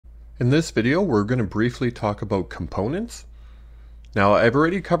In this video, we're going to briefly talk about components. Now, I've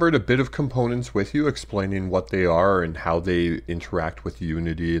already covered a bit of components with you, explaining what they are and how they interact with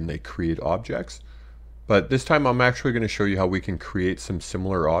Unity and they create objects. But this time I'm actually going to show you how we can create some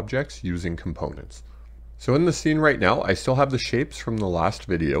similar objects using components. So in the scene right now, I still have the shapes from the last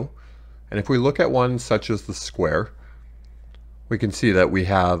video. And if we look at one such as the square, we can see that we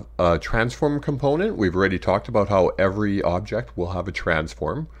have a transform component. We've already talked about how every object will have a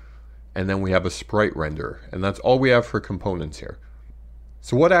transform. And then we have a sprite renderer, and that's all we have for components here.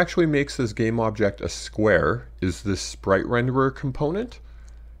 So what actually makes this game object a square is this sprite renderer component,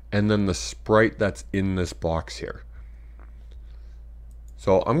 and then the sprite that's in this box here.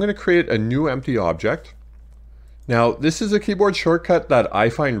 So I'm going to create a new empty object. Now this is a keyboard shortcut that I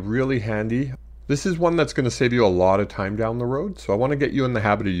find really handy. This is one that's going to save you a lot of time down the road, so I want to get you in the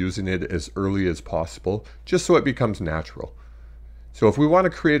habit of using it as early as possible, just so it becomes natural. So if we want to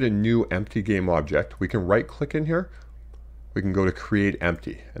create a new empty game object, we can right click in here, we can go to create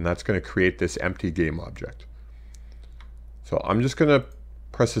empty, and that's going to create this empty game object. So I'm just going to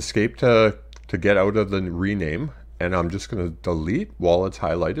press escape to get out of the rename, and I'm just going to delete while it's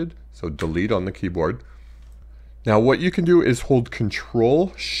highlighted, so delete on the keyboard. Now what you can do is hold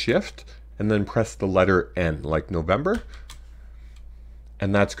Control Shift and then press the letter N like November,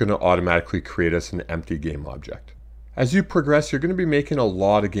 and that's going to automatically create us an empty game object. As you progress, you're going to be making a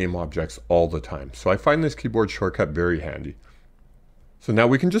lot of game objects all the time. So I find this keyboard shortcut very handy. So now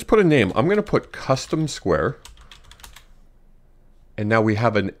we can just put a name. I'm going to put custom square. And now we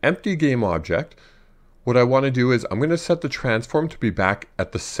have an empty game object. What I want to do is I'm going to set the transform to be back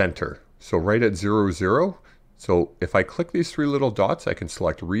at the center. So right at 0, 0. So if I click these three little dots, I can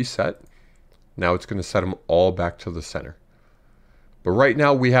select reset. Now it's going to set them all back to the center. But right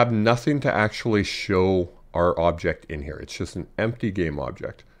now we have nothing to actually show our object in here. It's just an empty game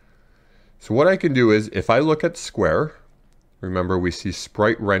object. So what I can do is, if I look at square, remember we see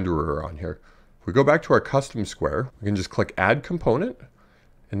sprite renderer on here. If we go back to our custom square, we can just click add component.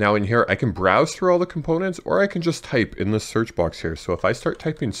 And now in here, I can browse through all the components, or I can just type in the search box here. So if I start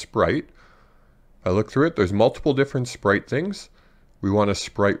typing sprite, I look through it, there's multiple different sprite things. We want a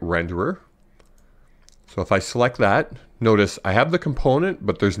sprite renderer. So if I select that, notice I have the component,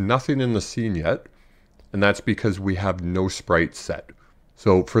 but there's nothing in the scene yet. And that's because we have no sprite set.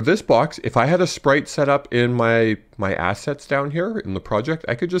 So for this box, if I had a sprite set up in my assets down here in the project,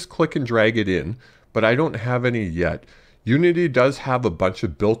 I could just click and drag it in, but I don't have any yet. Unity does have a bunch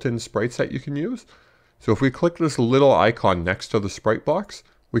of built-in sprites that you can use. So if we click this little icon next to the sprite box,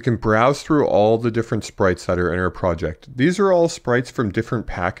 we can browse through all the different sprites that are in our project. These are all sprites from different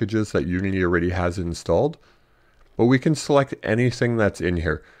packages that Unity already has installed, but we can select anything that's in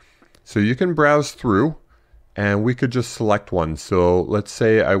here. So you can browse through and we could just select one. So let's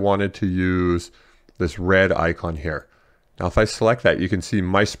say I wanted to use this red icon here. Now if I select that, you can see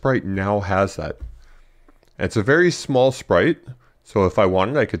my sprite now has that. And it's a very small sprite. So if I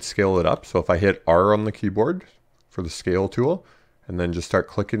wanted, I could scale it up. So if I hit R on the keyboard for the scale tool and then just start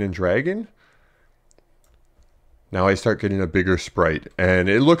clicking and dragging, now I start getting a bigger sprite. And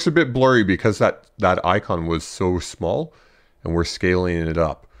it looks a bit blurry because that icon was so small and we're scaling it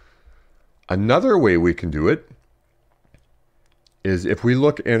up. Another way we can do it is if we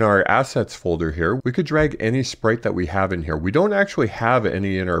look in our assets folder here, we could drag any sprite that we have in here. We don't actually have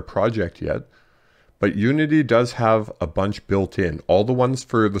any in our project yet, but Unity does have a bunch built in, all the ones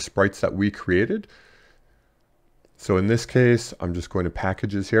for the sprites that we created. So in this case, I'm just going to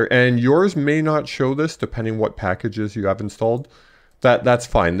packages here, and yours may not show this depending what packages you have installed. That's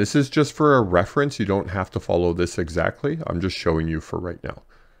fine. This is just for a reference. You don't have to follow this exactly. I'm just showing you for right now.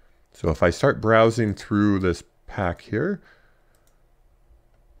 So if I start browsing through this pack here,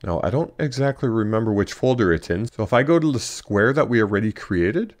 now I don't exactly remember which folder it's in. So if I go to the square that we already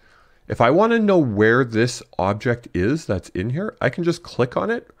created, if I want to know where this object is that's in here, I can just click on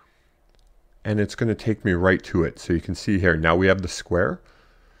it and it's going to take me right to it. So you can see here, now we have the square.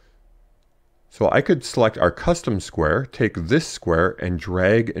 So I could select our custom square, take this square and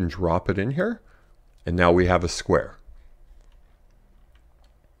drag and drop it in here. And now we have a square.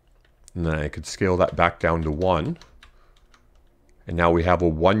 And then I could scale that back down to 1. And now we have a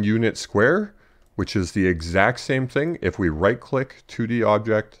 1 unit square, which is the exact same thing if we right click 2D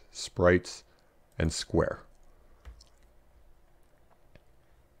object, sprites, and square.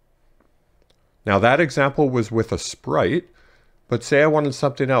 Now that example was with a sprite, but say I wanted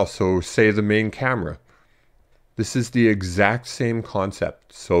something else. So say the main camera. This is the exact same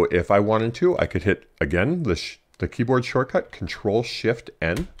concept. So if I wanted to, I could hit again the keyboard shortcut, Control Shift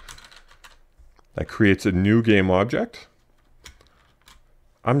N. That creates a new game object.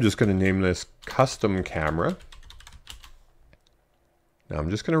 I'm just going to name this custom camera. Now I'm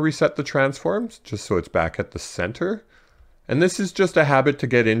just going to reset the transforms just so it's back at the center. And this is just a habit to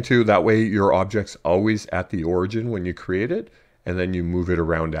get into. That way your object's always at the origin when you create it, and then you move it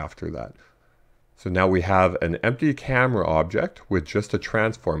around after that. So now we have an empty camera object with just a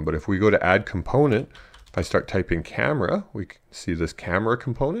transform. But if we go to add component, if I start typing camera, we can see this camera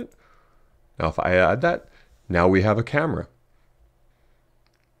component. Now if I add that, now we have a camera.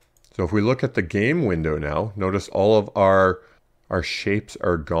 So if we look at the game window now, notice all of our shapes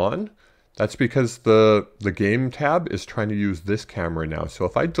are gone. That's because the game tab is trying to use this camera now. So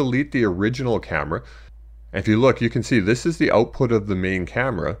if I delete the original camera, if you look, you can see this is the output of the main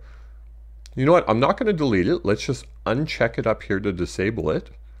camera. You know what? I'm not going to delete it. Let's just uncheck it up here to disable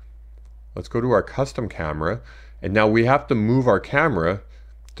it. Let's go to our custom camera. And now we have to move our camera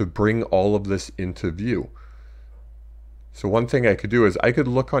to bring all of this into view. So one thing I could do is I could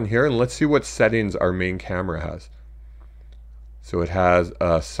look on here and let's see what settings our main camera has. So it has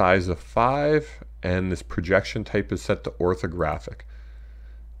a size of 5 and this projection type is set to orthographic.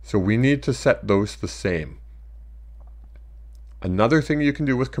 So we need to set those the same. Another thing you can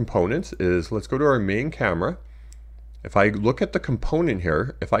do with components is let's go to our main camera. If I look at the component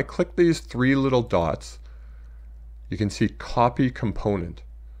here, if I click these 3 little dots, you can see copy component.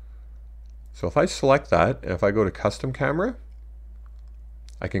 So if I select that, and if I go to custom camera,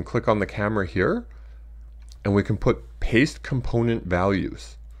 I can click on the camera here and we can put paste component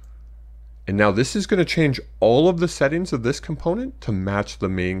values. And now this is going to change all of the settings of this component to match the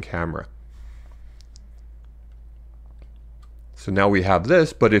main camera. So now we have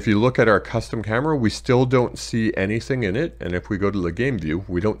this, but if you look at our custom camera, we still don't see anything in it. And if we go to the game view,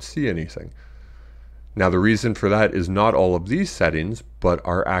 we don't see anything. Now the reason for that is not all of these settings, but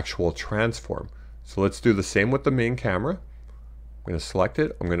our actual transform. So let's do the same with the main camera. I'm going to select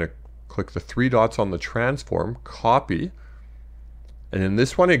it. I'm going to click the 3 dots on the transform, copy. And in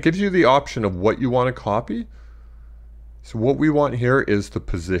this one, it gives you the option of what you want to copy. So what we want here is the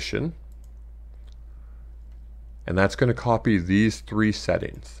position. And that's going to copy these 3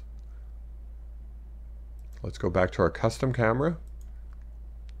 settings. Let's go back to our custom camera.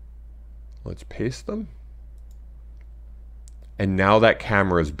 Let's paste them. And now that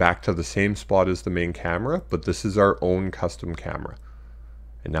camera is back to the same spot as the main camera, but this is our own custom camera.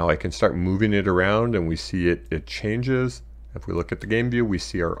 And now I can start moving it around and we see it changes. If we look at the game view, we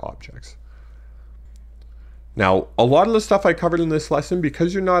see our objects. Now, a lot of the stuff I covered in this lesson,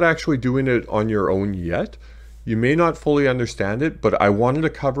 because you're not actually doing it on your own yet, you may not fully understand it, but I wanted to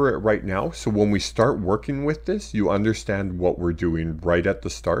cover it right now. So when we start working with this, you understand what we're doing right at the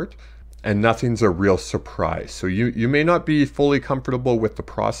start and nothing's a real surprise. So you may not be fully comfortable with the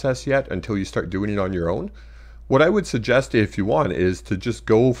process yet until you start doing it on your own. What I would suggest if you want is to just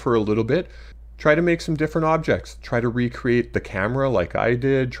go for a little bit, try to make some different objects, try to recreate the camera like I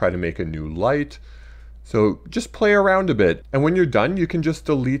did, try to make a new light. So just play around a bit. And when you're done, you can just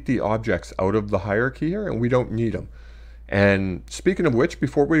delete the objects out of the hierarchy here and we don't need them. And speaking of which,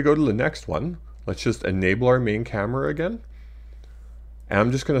 before we go to the next one, let's just enable our main camera again. And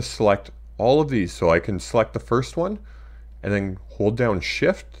I'm just going to select all of these. So I can select the first one and then hold down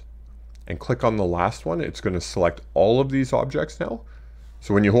Shift and click on the last one. It's going to select all of these objects now.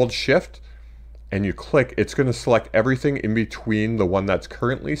 So when you hold Shift and you click, it's going to select everything in between the one that's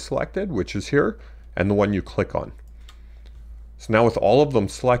currently selected, which is here, and the one you click on. So now with all of them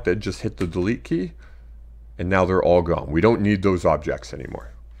selected, just hit the delete key and now they're all gone. We don't need those objects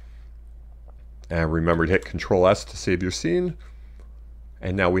anymore. And remember to hit Control S to save your scene.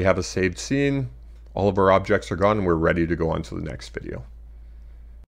 And now we have a saved scene. All of our objects are gone and we're ready to go on to the next video.